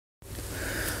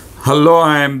Hello,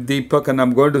 I am Deepak and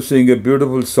I'm going to sing a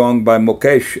beautiful song by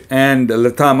Mukesh and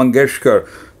Lata Mangeshkar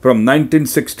from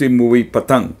 1960 movie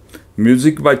Patang.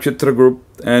 Music by Chitragupt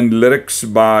and lyrics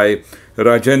by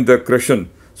Rajendra Krishan.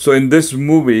 So in this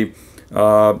movie,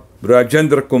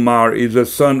 Rajendra Kumar is a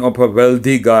son of a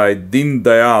wealthy guy, Deen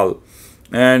Dayal,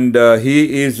 and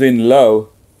he is in love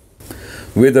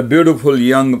with a beautiful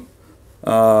young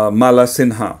Mala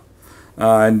Sinha.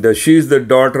 And she is the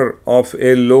daughter of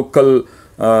a local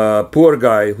poor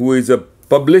guy who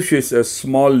publishes a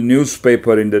small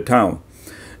newspaper in the town.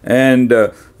 And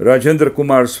Rajendra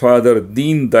Kumar's father,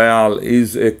 Deen Dayal,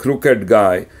 is a crooked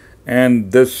guy.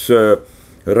 And this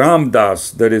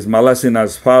Ramdas, that is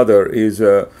Malasinha's father, is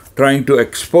trying to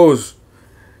expose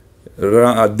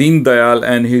Deen Dayal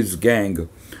and his gang.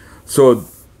 So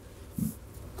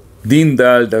Deen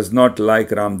Dayal does not like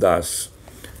Ramdas.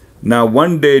 Now,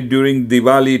 one day during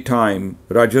Diwali time,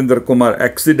 Rajendra Kumar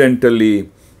accidentally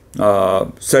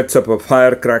sets up a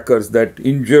firecrackers that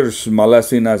injures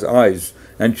Malasinha's eyes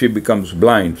and she becomes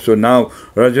blind. So now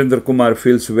Rajendra Kumar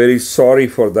feels very sorry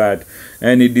for that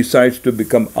and he decides to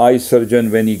become eye surgeon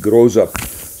when he grows up.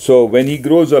 So when he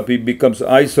grows up, he becomes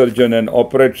eye surgeon and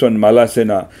operates on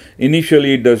Malasinha.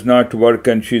 Initially, it does not work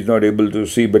and she's not able to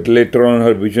see, but later on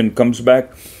her vision comes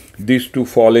back. These two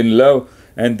fall in love.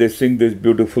 And they sing this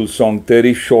beautiful song,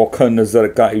 Teri Shokh Nazar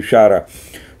ka Ishara.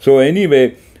 So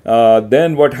anyway,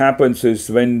 then what happens is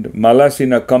when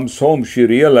Malasinha comes home, she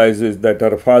realizes that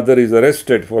her father is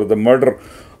arrested for the murder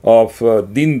of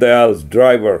Deen Dayal's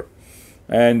driver.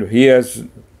 And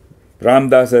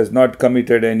Ramdas has not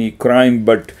committed any crime,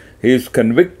 but he is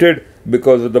convicted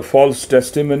because of the false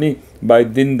testimony by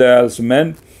Deen Dayal's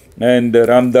men. And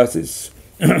Ramdas is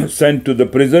sent to the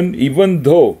prison, even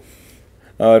though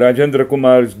Rajendra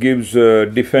Kumar gives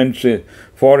defense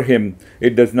for him,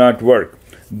 it does not work.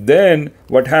 Then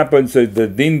what happens is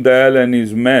that Deen Dayal and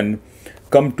his men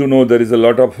come to know there is a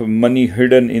lot of money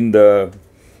hidden in the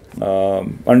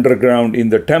underground in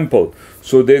the temple.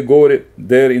 So they go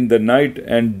there in the night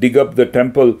and dig up the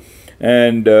temple,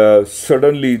 and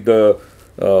suddenly the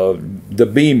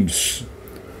beams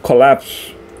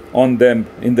collapse on them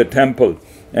in the temple,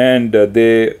 and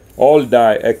they all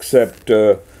die except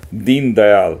Deen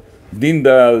Dayal. Deen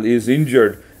Dayal is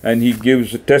injured and he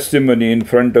gives testimony in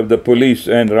front of the police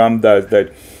and Ramdas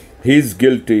that he is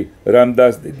guilty.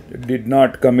 Ramdas did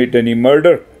not commit any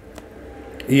murder.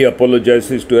 He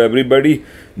apologizes to everybody.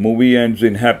 Movie ends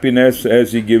in happiness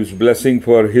as he gives blessing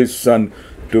for his son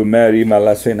to marry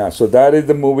Malasinha. So that is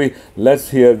the movie.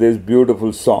 Let's hear this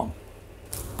beautiful song.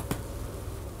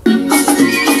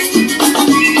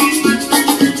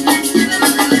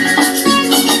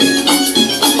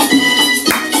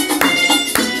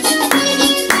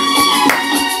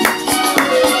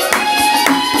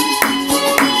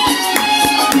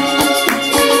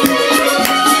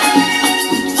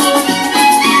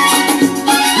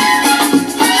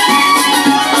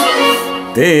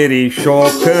 तेरी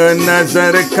शौक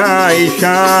नजर का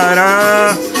इशारा,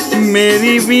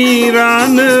 मेरी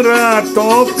वीरान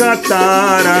रातों का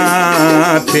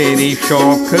तारा। तेरी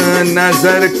शौक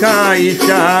नजर का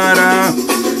इशारा,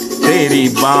 तेरी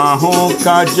बाहों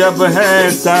का जब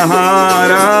है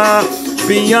सहारा,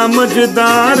 पिया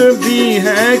मझधार भी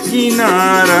है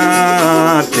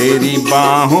किनारा। तेरी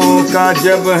बाहों का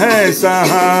जब है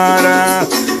सहारा,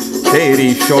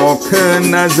 तेरी शौख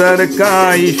नजर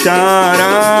का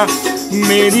इशारा,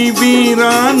 मेरी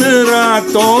वीरान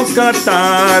रातों का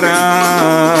तारा।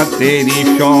 तेरी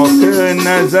शौख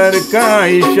नजर का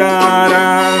इशारा।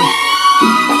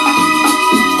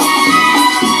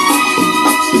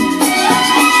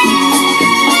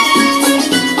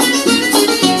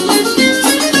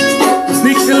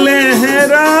 निकले हैं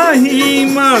राही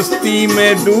मस्ती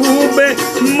में डूबे,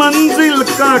 मंजिल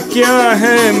का क्या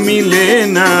है मिले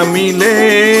ना मिले।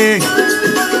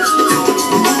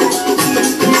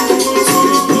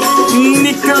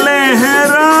 निकले हैं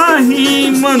राही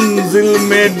मंजिल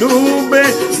में डूबे,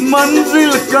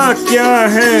 मंजिल का क्या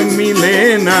है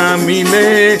मिले ना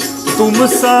मिले। तुम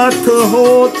साथ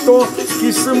हो तो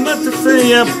किस्मत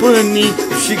से अपनी,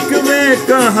 शिकवे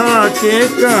कहाँ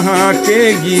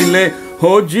के गिले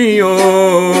हो जियो।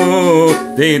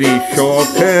 तेरी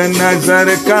शौक नजर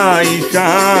का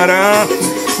इशारा,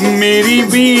 मेरी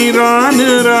वीरान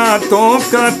रातों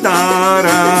का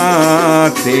तारा।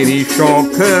 तेरी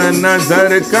शौक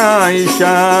नजर का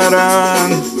इशारा,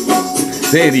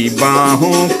 तेरी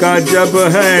बाहों का जब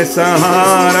है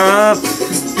सहारा,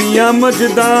 पिया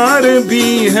मझधार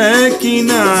भी है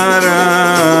किनारा।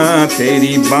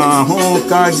 तेरी बाहों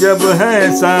का जब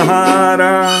है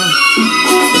सहारा।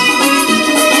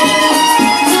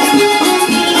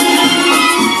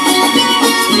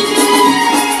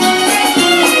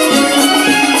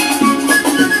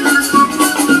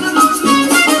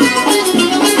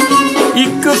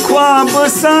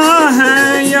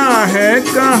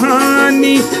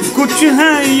 कहानी, कुछ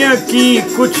है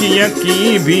यकीन कुछ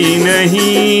यकीन भी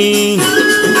नहीं।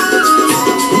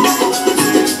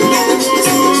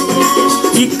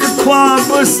 एक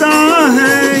ख्वाब सा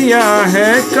है या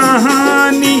है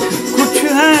कहानी, कुछ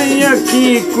है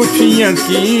यकीन कुछ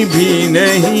यकीन भी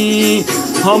नहीं।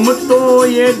 हम तो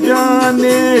ये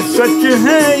जाने सच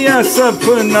है या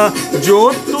सपना, जो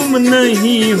तुम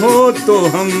नहीं हो तो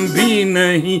हम भी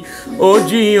नहीं। ओ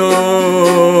जियो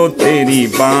तेरी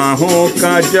बाहों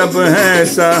का जब है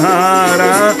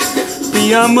सहारा,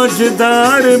 पिया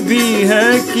मझधार भी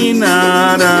है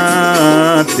किनारा।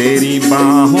 तेरी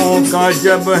बाहों का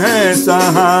जब है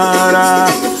सहारा,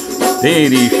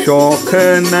 तेरी शौख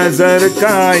नजर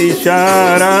का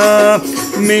इशारा,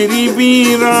 मेरी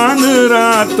वीरान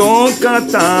रातों का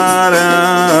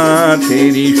तारा।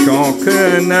 तेरी शौख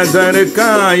नजर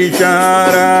का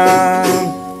इशारा।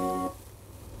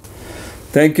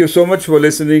 Thank you so much for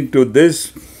listening to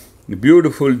this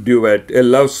beautiful duet, a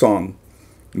love song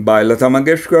by Lata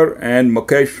Mangeshkar and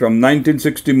Mukesh from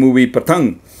 1960 movie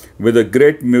Patang, with a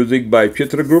great music by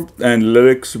Chitragupt and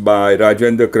lyrics by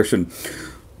Rajendra Krishan.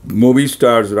 Movie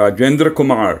stars Rajendra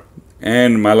Kumar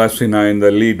and Sinha in the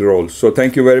lead roles. So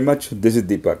thank you very much. This is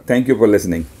Deepak. Thank you for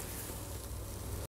listening.